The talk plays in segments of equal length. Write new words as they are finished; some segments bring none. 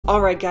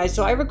Alright guys,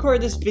 so I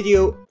recorded this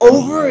video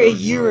over a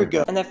year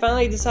ago, and I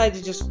finally decided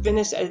to just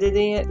finish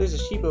editing it. There's a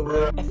sheep over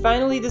there. I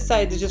finally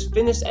decided to just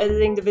finish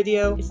editing the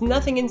video. It's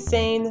nothing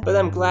insane, but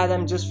I'm glad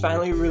I'm just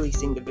finally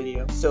releasing the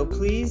video. So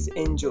please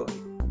enjoy.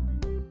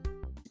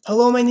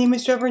 Hello, my name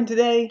is Trevor, and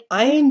today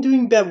I am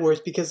doing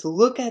BedWars because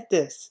look at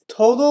this.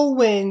 Total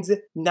wins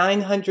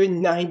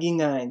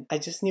 999. I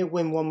just need to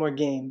win one more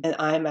game and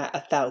I'm at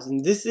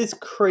 1,000. This is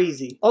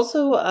crazy.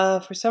 Also,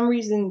 for some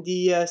reason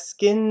the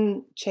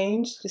skin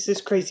changed. This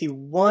is crazy.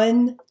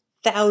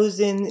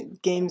 1,000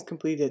 games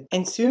completed.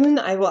 And soon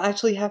I will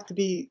actually have to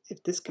be,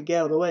 if this could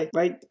get out of the way,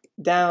 right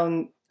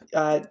down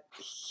right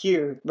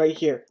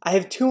here. I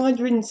have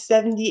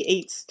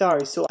 278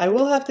 stars, so I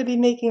will have to be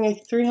making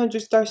a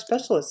 300-star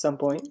special at some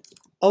point.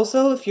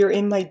 Also, if you're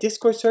in my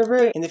Discord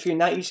server, and if you're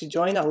not, you should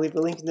join. I'll leave a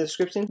link in the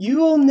description. You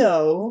will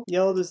know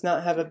Yellow does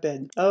not have a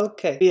bed.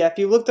 Okay. But yeah, if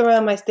you looked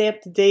around my stay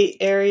up to date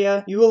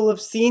area, you will have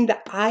seen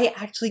that I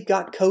actually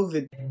got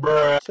COVID.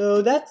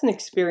 So that's an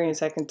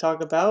experience I can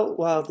talk about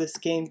while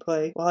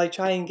I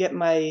try and get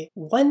my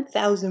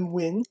 1,000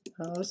 win.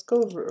 Let's go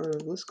over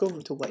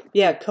to white.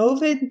 Yeah,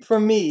 COVID for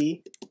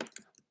me.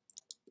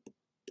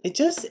 It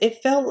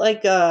felt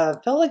like a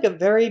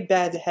very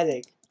bad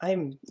headache.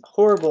 I'm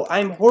horrible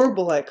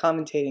at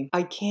commentating.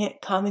 I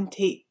can't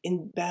commentate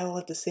in battle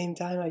at the same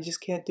time. I just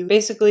can't do it.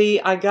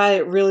 Basically, I got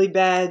it really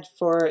bad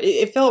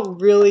it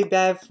felt really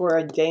bad for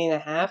a day and a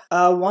half.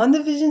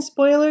 WandaVision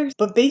spoilers,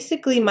 but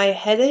basically I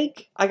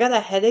got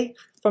a headache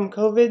from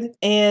COVID,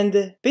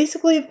 and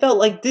basically it felt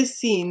like this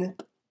scene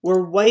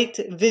where White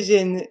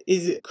Vision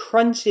is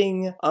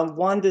crunching on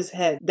Wanda's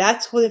head.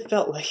 That's what it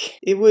felt like.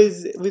 It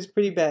was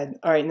pretty bad.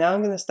 Alright, now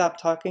I'm gonna stop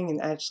talking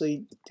and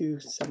actually do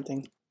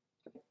something.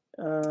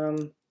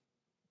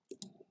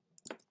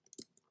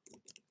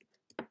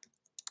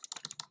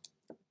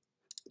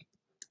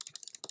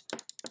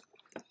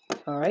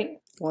 Alright,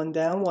 one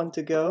down, one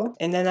to go.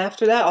 And then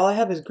after that, all I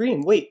have is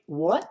green. Wait,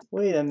 what?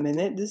 Wait a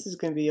minute, this is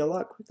gonna be a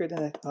lot quicker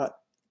than I thought.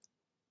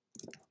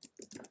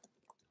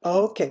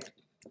 Okay.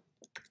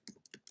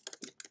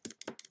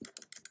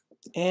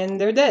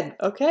 And they're dead.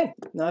 Okay.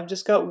 Now I've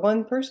just got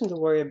one person to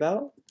worry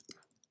about.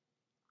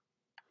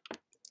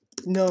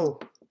 No.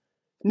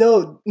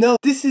 No. No.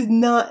 This is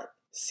not...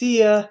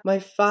 See ya. My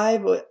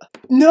 5...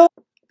 No!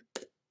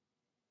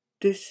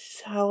 This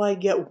is how I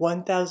get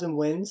 1,000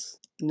 wins?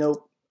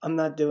 Nope. I'm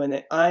not doing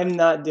it. I'm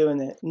not doing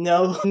it.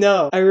 No.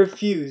 No. I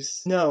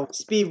refuse. No.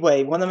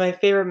 Speedway. One of my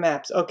favorite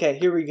maps. Okay,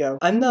 here we go.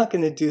 I'm not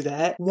gonna do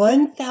that.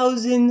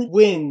 1,000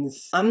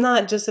 wins. I'm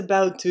not just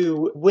about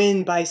to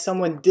win by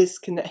someone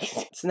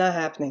disconnected. It's not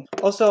happening.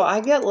 Also,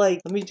 I get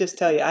let me just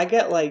tell you, I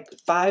get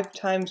 5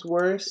 times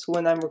worse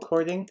when I'm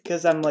recording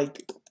because I'm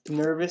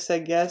nervous, I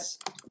guess.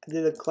 I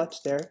did a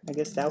clutch there. I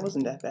guess that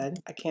wasn't that bad.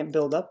 I can't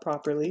build up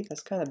properly.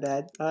 That's kind of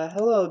bad.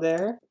 Hello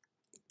there.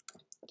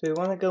 Do we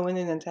want to go in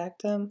and attack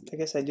them? I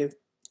guess I do.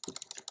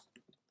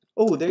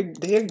 Oh, they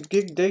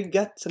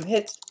got some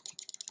hits.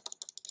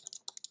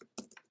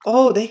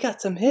 Oh, they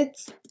got some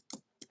hits.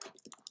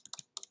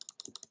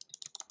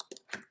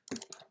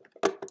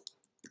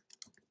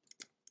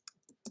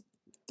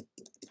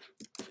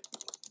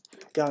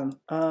 Got them.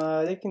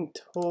 They can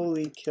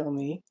totally kill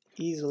me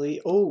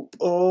easily. Oh,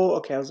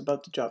 okay, I was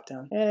about to drop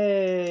down.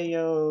 Hey,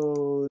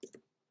 yo.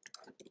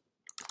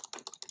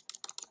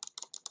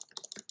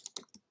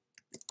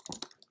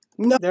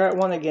 No, they're at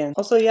 1 again.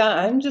 Also, yeah,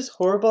 I'm just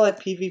horrible at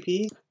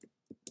PvP.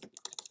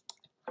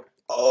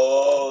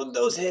 Oh,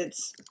 those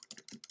hits.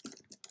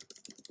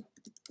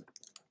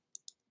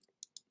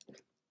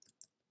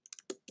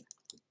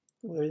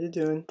 What are they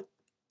doing?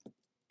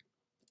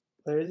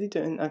 What are they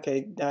doing?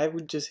 Okay, I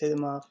would just hit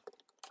them off.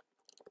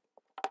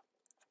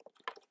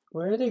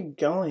 Where are they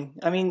going?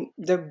 I mean,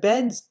 their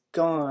bed's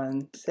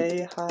gone.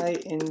 Say hi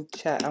in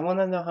chat. I want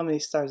to know how many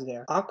stars they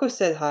are. Aqua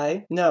said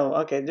hi. No,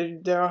 okay,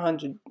 they're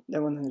 100.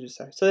 They're 100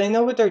 stars. So they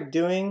know what they're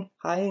doing.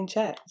 Hi in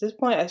chat. At this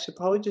point, I should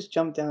probably just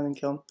jump down and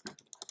kill them.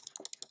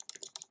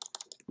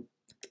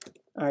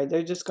 Alright,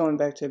 they're just going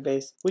back to their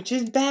base. Which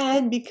is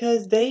bad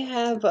because they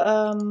have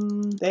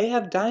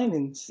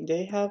diamonds.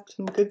 They have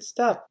some good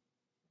stuff.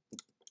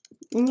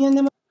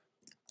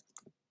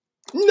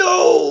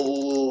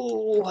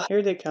 No!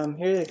 Here they come.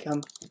 Here they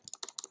come.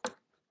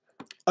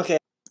 Okay.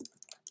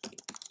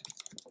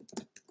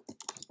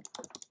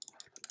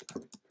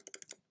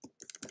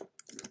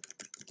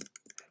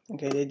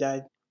 Okay, they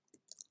died.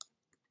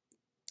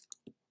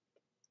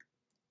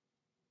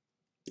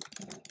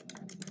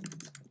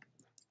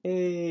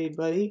 Hey,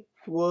 buddy.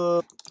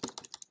 Whoa.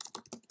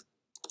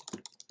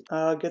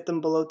 Get them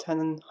below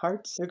 10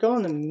 hearts. They're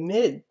going to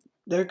mid.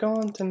 They're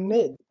going to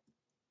mid.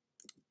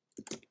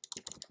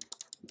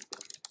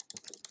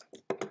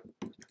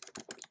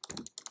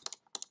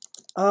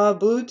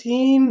 Blue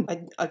team.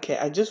 Okay,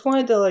 I just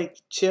wanted to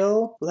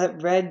chill,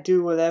 let red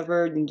do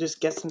whatever and just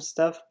get some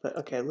stuff, but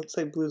okay, it looks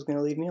like blue's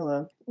gonna leave me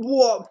alone.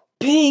 Whoa,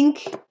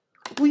 pink!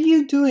 What are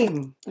you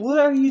doing? What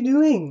are you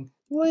doing?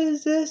 What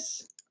is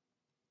this?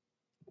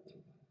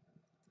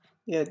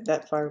 Yeah,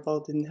 that fireball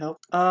didn't help.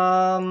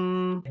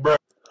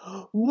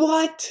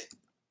 What?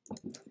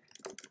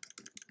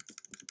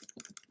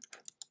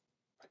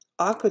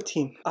 Aqua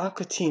team,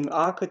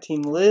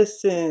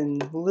 listen,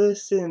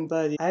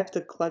 buddy. I have to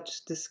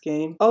clutch this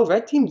game. Oh,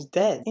 red team's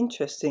dead.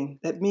 Interesting.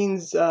 That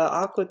means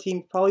aqua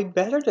team's probably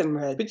better than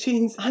red, which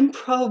means I'm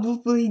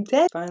probably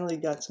dead. Finally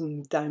got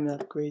some diamond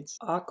upgrades.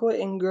 Aqua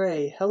and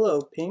gray.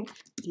 Hello, pink.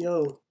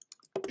 Yo.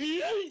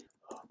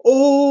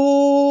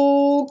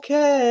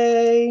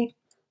 Okay.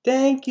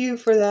 Thank you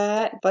for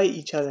that. Fight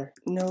each other.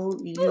 No,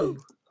 you.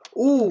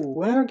 Ooh,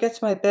 winner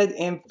gets my bed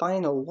and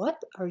final. What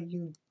are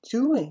you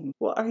doing?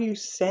 What are you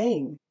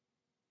saying?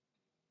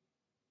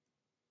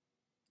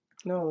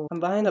 No, I'm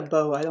buying a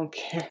bow. I don't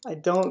care. I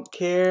don't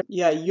care.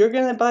 Yeah, you're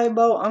gonna buy a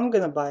bow. I'm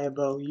gonna buy a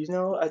bow. You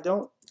know, I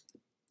don't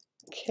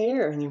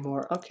care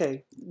anymore.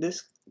 Okay,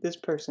 this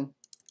person.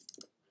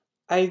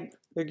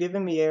 They're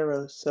giving me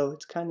arrows, so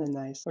it's kind of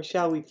nice. Or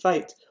shall we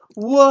fight?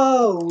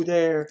 Whoa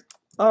there.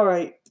 All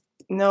right.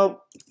 Nope.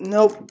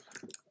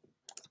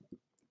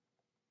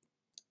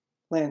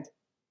 Land.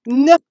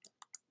 No.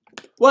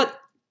 What?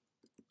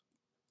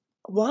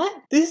 What?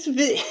 This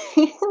video.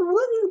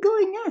 What is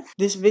going on?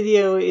 This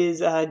video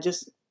is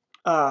just.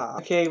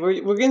 Okay,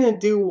 we're gonna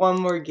do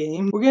one more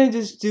game. We're gonna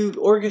just do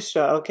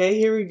orchestra, okay?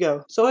 Here we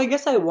go. So I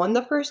guess I won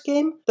the first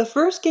game. The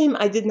first game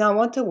I did not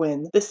want to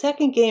win. The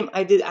second game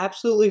I did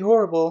absolutely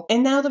horrible.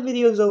 And now the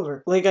video's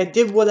over. Like, I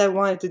did what I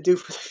wanted to do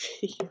for the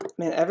video.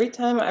 Man, every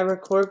time I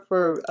record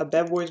for a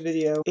BedWars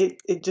video,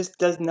 it just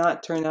does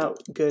not turn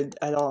out good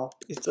at all.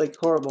 It's like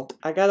horrible.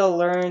 I gotta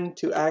learn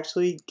to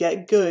actually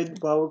get good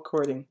while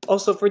recording.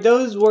 Also, for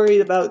those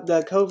worried about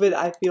the COVID,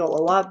 I feel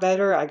a lot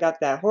better. I got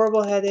that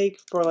horrible headache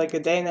for like a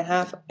day and a half.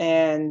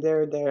 And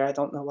they're there. I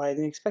don't know why I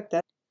didn't expect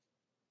that.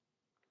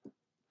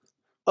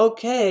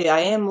 Okay, I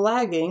am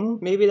lagging.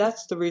 Maybe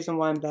that's the reason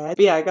why I'm bad.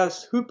 But yeah, I got a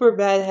super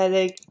bad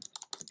headache.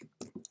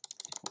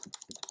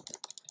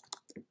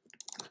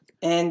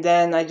 And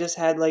then I just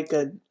had like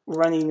a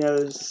runny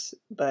nose.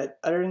 But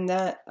other than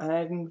that,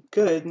 I'm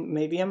good.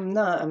 Maybe I'm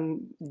not.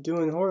 I'm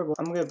doing horrible.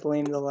 I'm gonna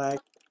blame the lag.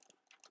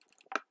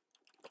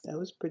 That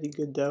was pretty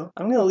good though.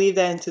 I'm gonna leave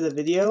that into the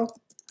video.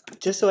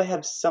 Just so I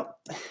have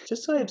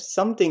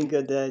something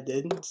good that I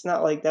did. It's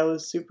not like that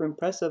was super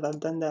impressive.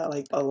 I've done that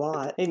like a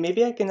lot. Hey,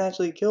 maybe I can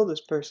actually kill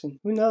this person.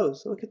 Who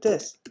knows? Look at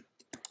this.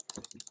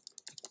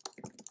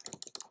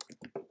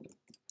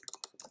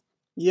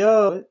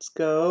 Yo, let's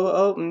go.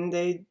 Oh,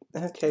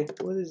 okay.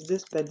 What is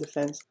this bed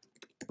defense?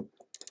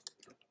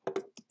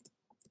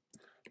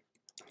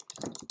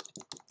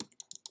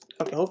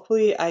 Okay,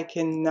 hopefully I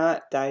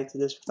cannot die to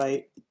this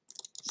fight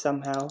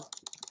somehow.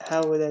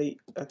 How would I?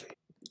 Okay.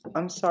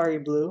 I'm sorry,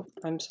 Blue.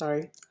 I'm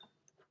sorry.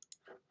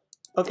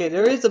 Okay,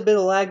 there is a bit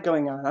of lag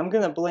going on. I'm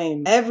gonna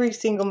blame every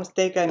single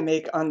mistake I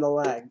make on the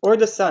lag. Or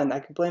the sun.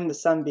 I could blame the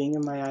sun being in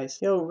my eyes.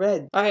 Yo,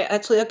 red. Alright,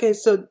 actually, okay,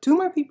 so 2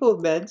 more people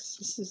with beds.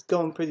 This is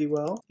going pretty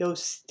well. Yo,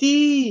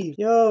 Steve!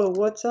 Yo,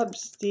 what's up,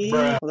 Steve?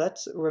 Bruh. Well,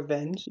 that's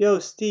revenge. Yo,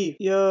 Steve.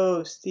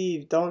 Yo,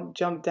 Steve, don't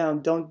jump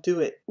down. Don't do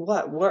it.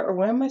 What? Where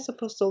am I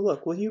supposed to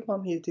look? What do you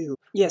want me to do?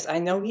 Yes, I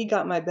know he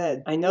got my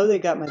bed. I know they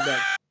got my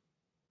bed.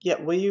 Yeah,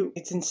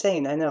 it's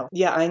insane, I know.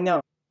 Yeah, I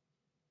know.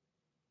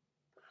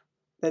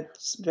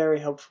 That's very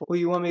helpful. Well,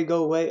 you want me to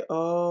go away?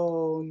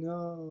 Oh,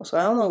 no. So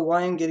I don't know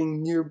why I'm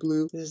getting near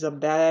blue. This is a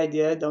bad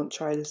idea. Don't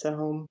try this at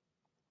home.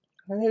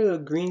 I'm gonna do a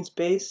green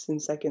space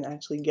since I can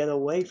actually get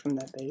away from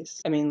that base.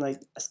 I mean,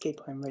 like, escape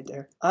plan right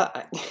there.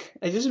 I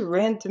just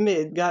ran to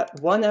mid, got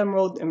 1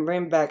 emerald, and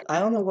ran back. I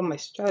don't know what my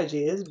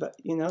strategy is, but,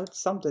 you know,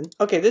 it's something.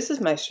 Okay, this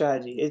is my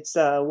strategy. It's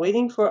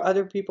waiting for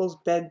other people's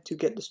bed to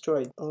get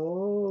destroyed.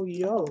 Oh,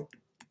 yo.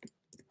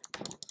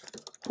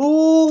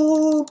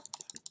 Oh!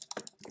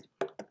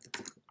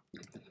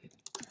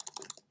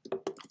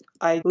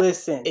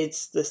 Listen,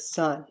 it's the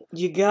sun.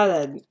 You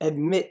gotta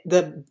admit,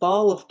 the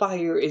ball of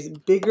fire is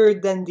bigger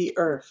than the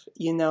earth,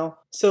 you know?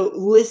 So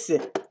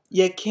listen,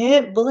 you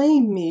can't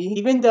blame me.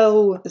 Even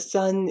though the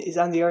sun is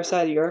on the other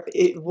side of the earth,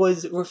 it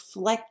was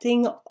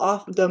reflecting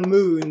off the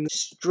moon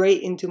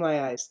straight into my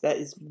eyes. That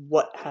is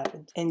what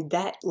happened. And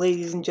that,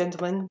 ladies and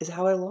gentlemen, is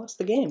how I lost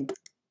the game.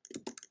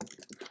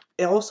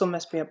 It also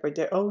messed me up right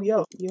there. Oh,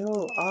 yo,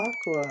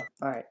 Aqua.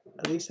 Alright,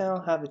 at least I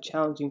don't have a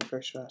challenging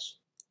first rush.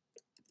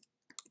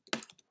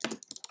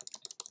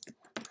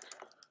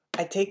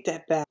 I take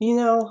that back. You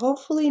know,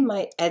 hopefully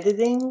my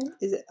editing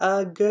is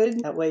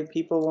good. That way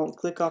people won't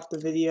click off the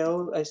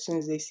video as soon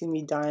as they see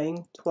me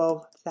dying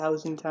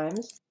 12,000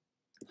 times.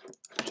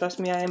 Trust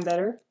me, I am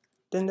better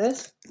than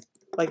this.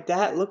 Like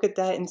that. Look at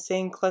that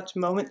insane clutch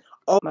moment.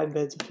 Oh, my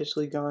bed's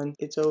officially gone.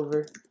 It's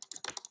over.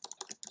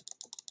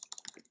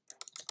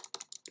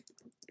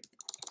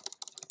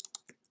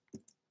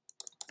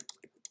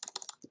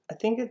 I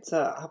think it's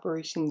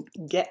Operation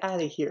Get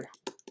Out of Here.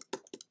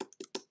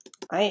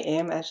 I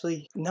am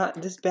actually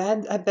not this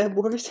bad at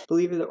BedWars.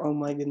 Believe it or oh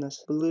my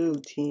goodness. Blue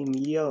team,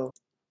 yo.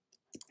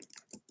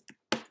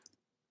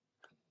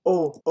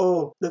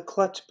 Oh, the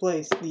clutch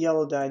plays. The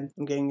yellow died.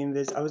 I'm getting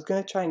invis. I was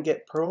gonna try and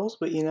get pearls,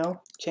 but you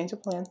know, change the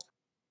plan.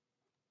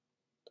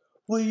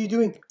 What are you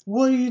doing?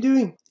 What are you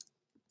doing?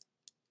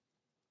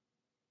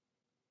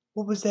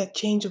 What was that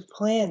change of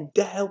plan?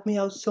 That helped me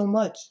out so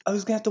much. I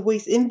was gonna have to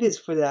waste invis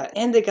for that.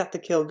 And they got the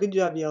kill. Good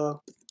job,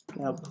 Yellow.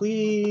 Now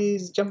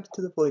please jump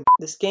into the void.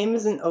 This game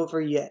isn't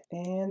over yet.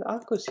 And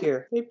Aqua's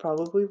here. They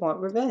probably want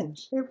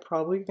revenge. They're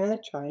probably gonna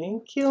try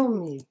and kill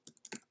me.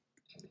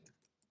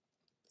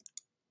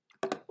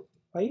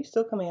 Why are you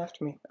still coming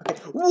after me?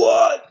 Okay.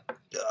 What?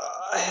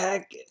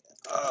 Heck.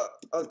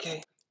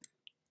 Okay.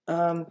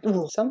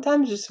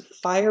 Sometimes just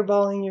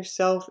fireballing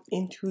yourself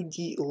into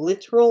the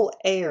literal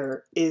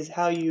air is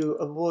how you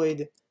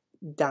avoid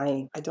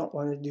dying. I don't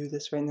want to do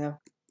this right now.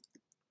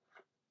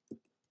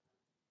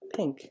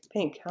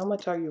 Pink, how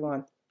much are you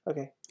on?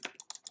 Okay.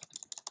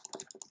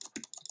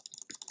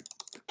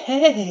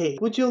 Hey,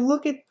 would you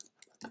look at...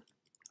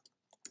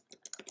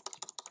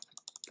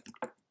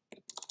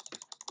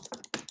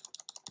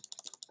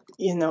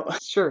 You know,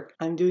 sure,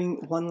 I'm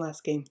doing one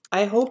last game.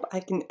 I hope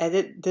I can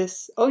edit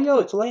this. Oh, yo,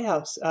 it's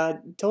Lighthouse.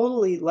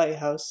 Totally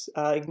Lighthouse.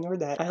 Ignore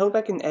that. I hope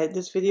I can edit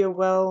this video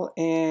well,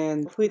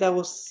 and hopefully that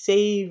will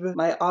save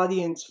my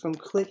audience from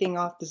clicking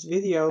off this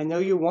video. I know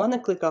you want to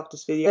click off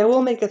this video. I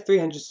will make a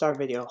 300-star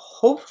video.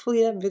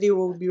 Hopefully that video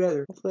will be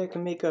better. Hopefully I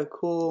can make a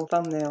cool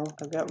thumbnail.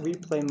 I've got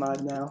replay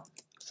mod now,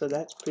 so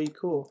that's pretty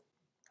cool.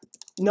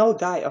 No,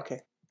 die.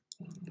 Okay.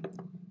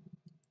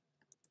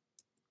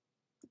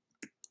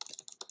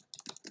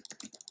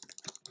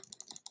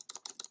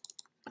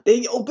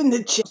 They opened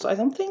the chip. So I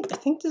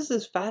think this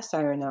is fast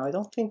iron now. I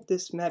don't think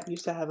this map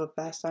used to have a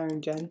fast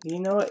iron gen. You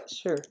know what?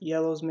 Sure.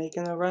 Yellow's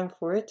making a run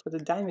for it. For the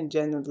diamond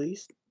gen at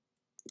least.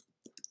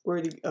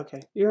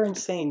 Okay. You're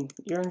insane.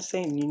 You're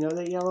insane. You know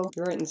that, Yellow?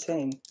 You're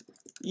insane.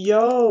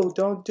 Yo,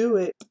 don't do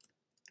it.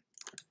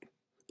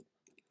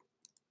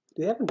 Do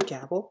they have a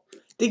gavel?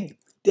 They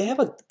have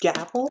a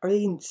gavel? Are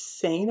they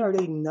insane? Are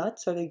they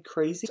nuts? Are they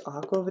crazy?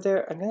 Aqua over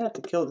there. I'm gonna have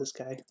to kill this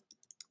guy.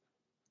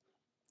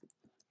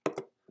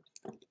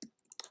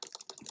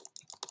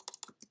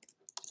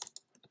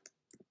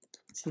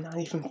 It's not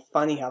even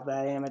funny how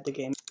bad I am at the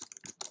game.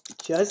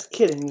 Just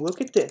kidding.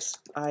 Look at this.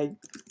 I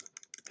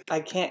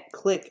can't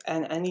click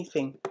on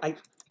anything. I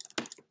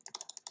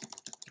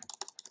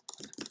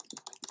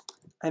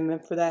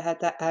meant for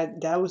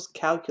that was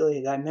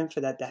calculated. I meant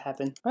for that to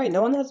happen. Alright,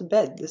 no one has a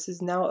bed. This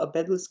is now a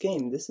bedless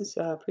game. This is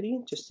pretty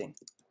interesting.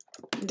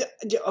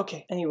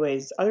 Okay,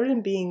 anyways, other than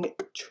being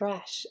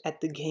trash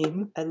at the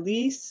game, at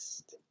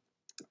least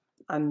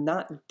I'm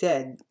not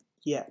dead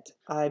yet.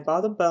 I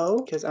bought a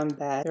bow because I'm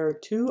bad. There are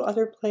 2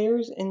 other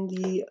players in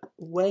the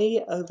way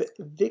of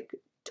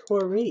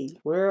victory.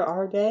 Where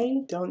are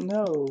they? Don't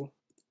know.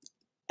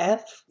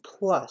 F+.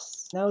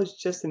 Now it's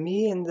just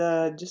me and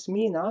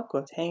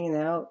Aqua hanging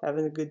out,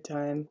 having a good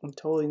time. I'm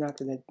totally not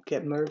gonna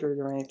get murdered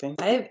or anything.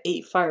 I have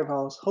 8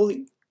 fireballs.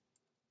 Holy...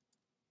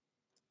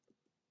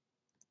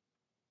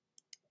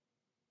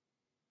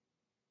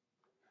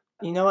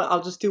 You know what?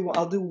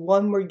 I'll do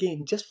one more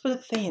game just for the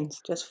fans.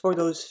 Just for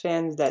those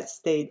fans that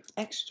stayed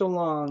extra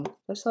long.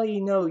 Just so you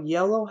know,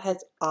 Yellow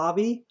has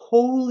Obby.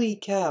 Holy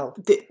cow.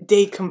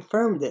 They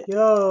confirmed it.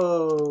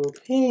 Yo,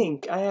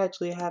 Pink. I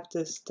actually have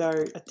to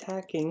start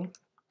attacking.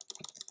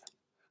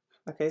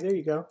 Okay, there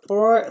you go.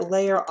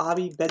 4-layer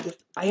Obby bed.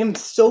 I am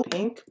so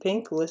Pink,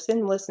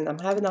 listen. I'm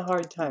having a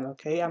hard time,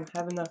 okay? I'm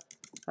having a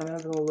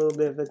little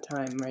bit of a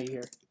time right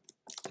here.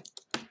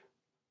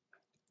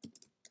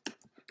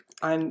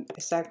 I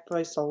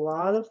sacrificed a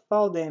lot of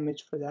fall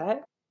damage for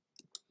that.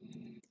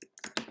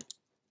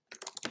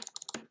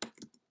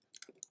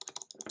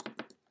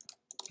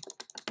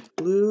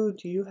 Blue,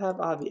 do you have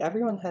Obby?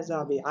 Everyone has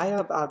Obby. I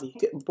have Obby.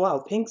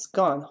 Wow, Pink's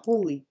gone.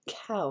 Holy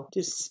cow.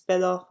 Just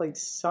sped off like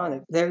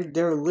Sonic.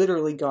 They're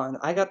literally gone.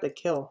 I got the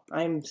kill.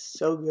 I'm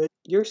so good.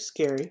 You're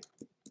scary.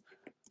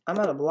 I'm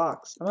out of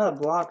blocks.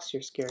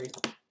 You're scary.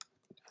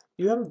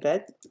 You have a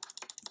bed?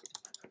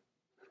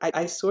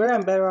 I swear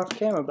I'm better off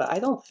camera, but I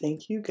don't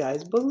think you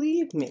guys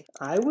believe me.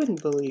 I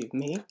wouldn't believe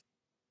me.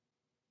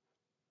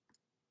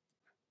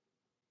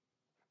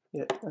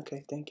 Yeah,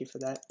 okay, thank you for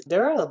that.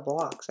 They're out of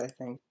blocks, I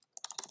think.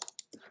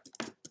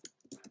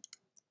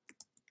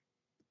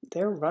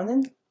 They're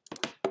running?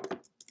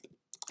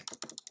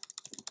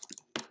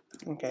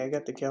 Okay, I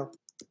got the kill.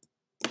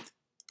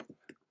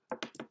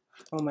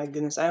 Oh my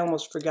goodness, I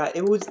almost forgot.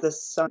 It was the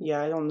sun.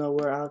 Yeah, I don't know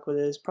where Aqua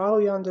is.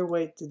 Probably on their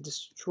way to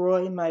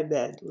destroy my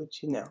bed,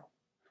 which you know.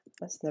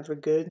 That's never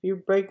good. If you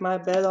break my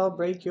bed, I'll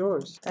break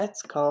yours.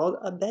 That's called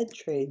a bed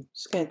trade.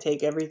 Just gonna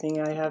take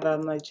everything I have out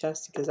of my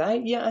chest because I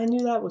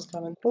knew that was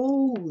coming.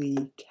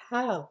 Holy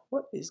cow.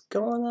 What is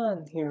going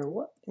on here?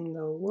 What in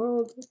the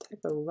world? What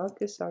type of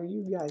ruckus are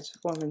you guys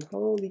forming?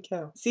 Holy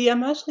cow. See,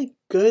 I'm actually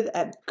good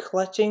at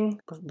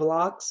clutching with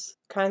blocks.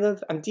 Kind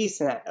of. I'm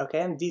decent at it,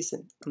 okay? I'm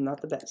decent. I'm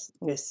not the best.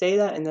 I'm gonna say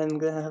that and then I'm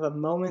gonna have a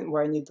moment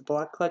where I need the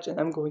block clutch and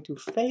I'm going to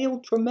fail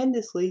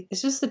tremendously.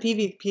 It's just the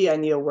PvP I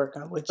need to work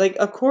on, which like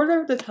a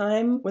quarter of the time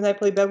when I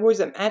play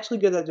BedWars, I'm actually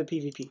good at the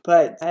PvP.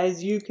 But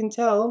as you can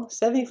tell,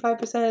 75%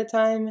 of the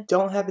time,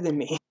 don't have it in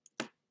me.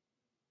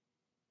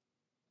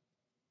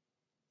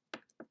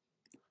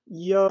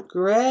 Yo,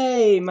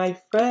 Gray, my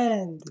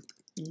friend.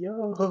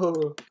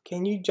 Yo,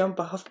 can you jump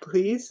off,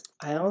 please?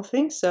 I don't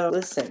think so.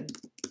 Listen,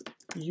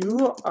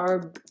 you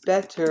are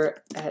better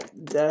at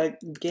the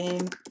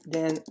game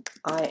than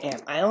I am.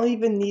 I don't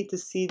even need to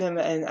see them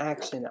in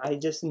action. I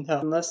just know.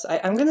 Unless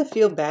I'm gonna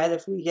feel bad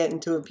if we get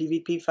into a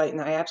PvP fight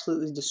and I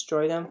absolutely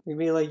destroy them. You'd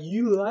be like,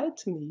 you lied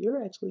to me.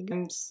 You're actually good.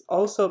 I'm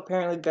also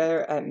apparently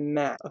better at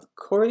math.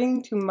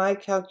 According to my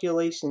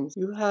calculations,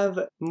 you have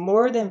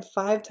more than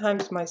 5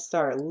 times my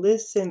star.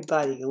 Listen,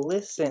 buddy,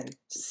 listen.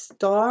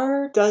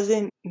 Star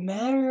doesn't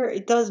matter.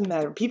 It does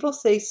matter. People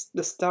say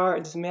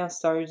the amount of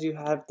stars you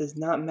have does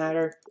not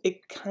matter.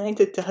 It kind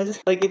of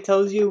does. Like, it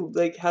tells you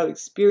like how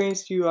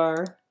experienced you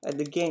are at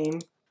the game.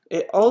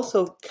 It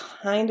also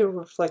kind of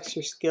reflects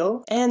your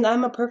skill, and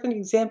I'm a perfect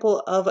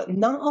example of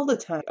not all the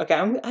time. Okay,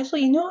 I'm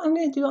actually, you know what I'm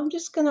gonna do? I'm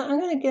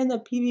gonna get in a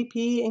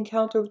PvP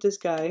encounter with this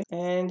guy,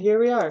 and here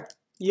we are.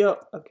 Yo,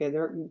 okay,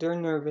 they're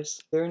nervous.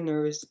 They're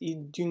nervous. You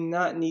do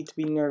not need to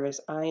be nervous.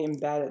 I am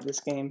bad at this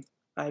game.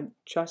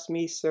 Trust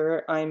me,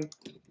 sir. I'm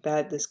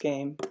bad at this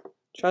game.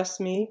 Trust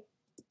me.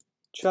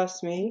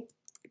 Trust me.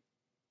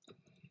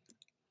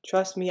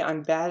 Trust me,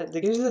 I'm bad at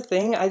Here's the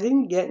thing, I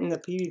didn't get in the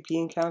PvP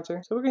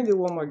encounter, so we're gonna do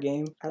one more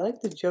game. I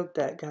like the joke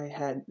that guy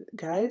had.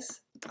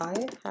 Guys,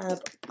 I have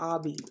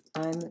obby.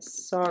 I'm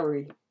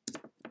sorry.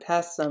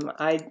 Pass some.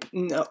 I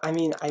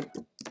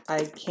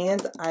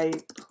can't. I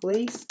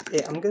placed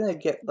it. I'm gonna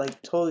get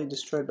like totally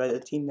destroyed by the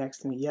team next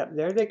to me. Yep,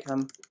 there they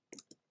come.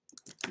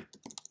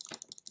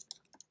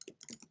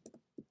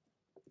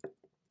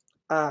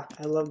 Ah,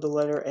 I love the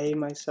letter A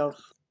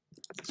myself.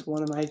 It's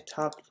one of my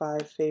top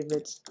 5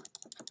 favorites.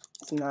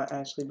 It's not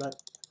actually, but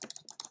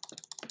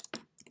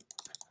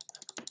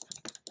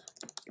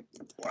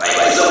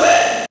why so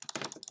bad?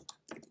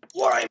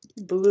 Why?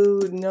 Blue,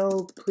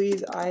 no,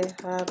 please. I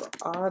have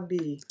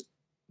obby.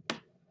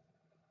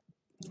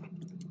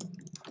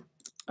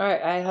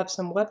 Alright, I have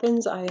some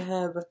weapons. I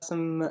have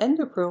some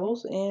ender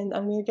pearls, and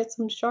I'm gonna get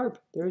some sharp.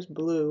 There's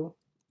blue.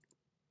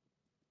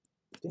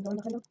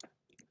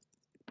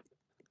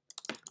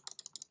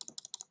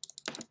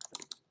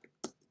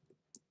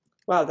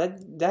 Wow,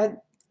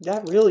 that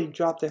really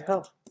dropped their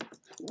health.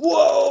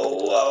 Whoa,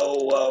 whoa,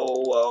 whoa,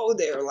 whoa,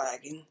 they're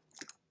lagging.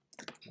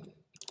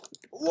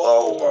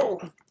 Whoa,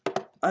 whoa.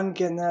 I'm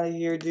getting out of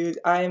here, dude.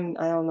 I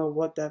don't know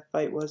what that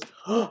fight was.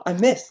 I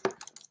missed.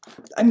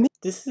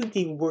 This is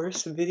the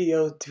worst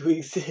video to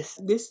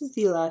exist. This is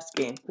the last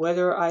game.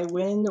 Whether I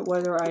win,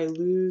 whether I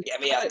lose. Get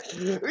me out.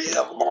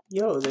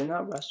 Yo, they're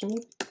not rushing me.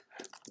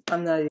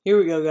 I'm not. Here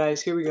we go,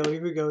 guys. Here we go.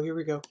 Here we go. Here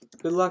we go.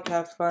 Good luck.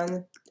 Have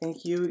fun.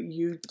 Thank you.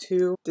 You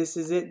too. This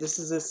is it. This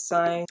is a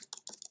sign.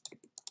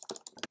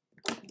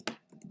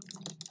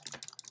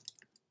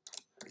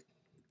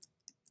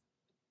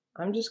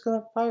 I'm just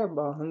gonna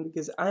fireball him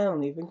because I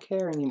don't even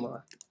care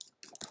anymore.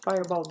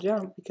 Fireball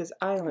jump because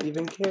I don't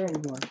even care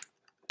anymore.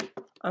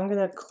 I'm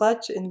gonna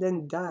clutch and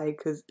then die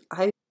because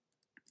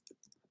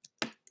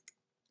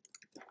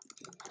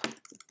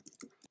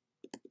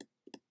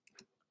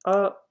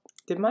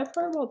did my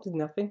fireball do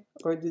nothing?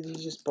 Or did he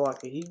just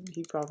block it?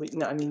 He probably,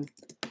 no, I mean,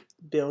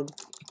 build.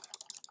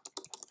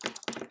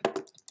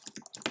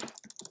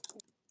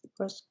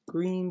 Press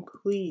green,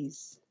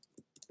 please.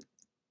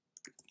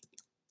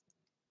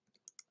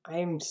 I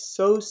am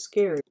so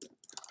scared.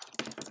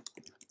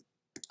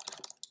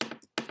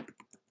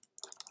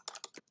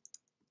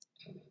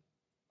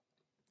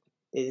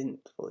 They didn't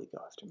fully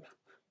go after me.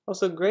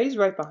 Also, gray's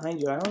right behind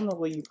you. I don't know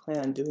what you plan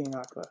on doing,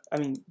 Aqua. I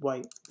mean,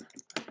 white.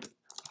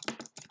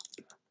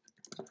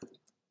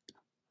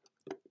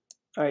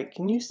 Alright,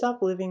 can you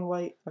stop living,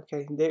 white?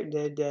 Okay, they're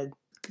dead.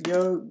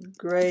 Yo,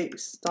 gray,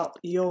 stop.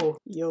 Yo,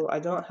 I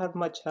don't have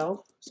much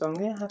health, so I'm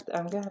gonna have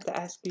to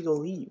ask you to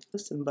leave.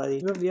 Listen, buddy,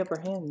 you have the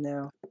upper hand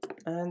now.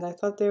 And I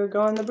thought they were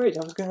going on the bridge.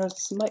 I was gonna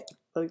smite,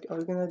 like I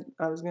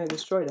was gonna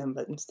destroy them,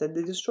 but instead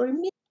they destroyed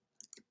me.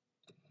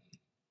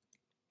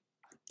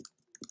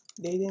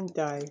 They didn't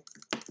die.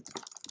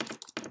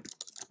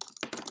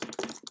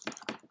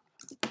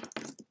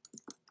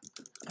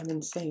 I'm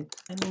insane.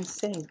 I'm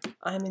insane.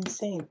 I'm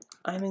insane.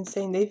 I'm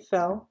insane. They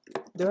fell.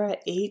 They're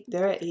at 8.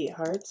 They're at 8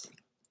 hearts.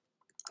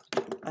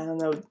 I don't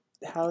know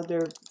how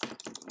they're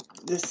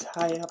this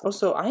high up.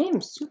 Also, I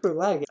am super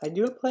laggy. I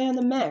do play on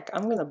the Mac.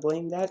 I'm gonna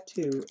blame that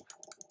too.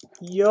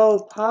 Yo,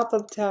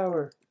 pop-up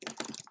tower.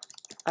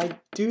 I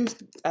do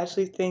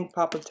actually think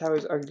pop-up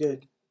towers are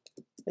good.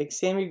 Like,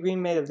 Sammy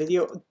Green made a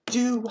video.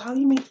 Dude, how do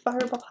you make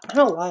fireball?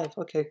 I'm alive.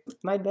 Okay,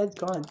 my bed's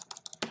gone.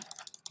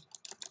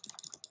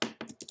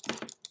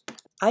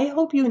 I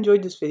hope you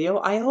enjoyed this video.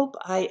 I hope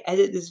I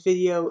edit this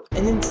video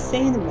an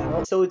insane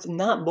amount so it's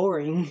not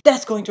boring.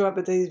 That's going to wrap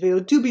up today's video.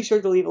 Do be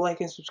sure to leave a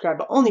like and subscribe,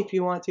 but only if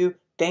you want to.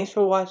 Thanks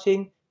for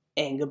watching,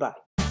 and goodbye.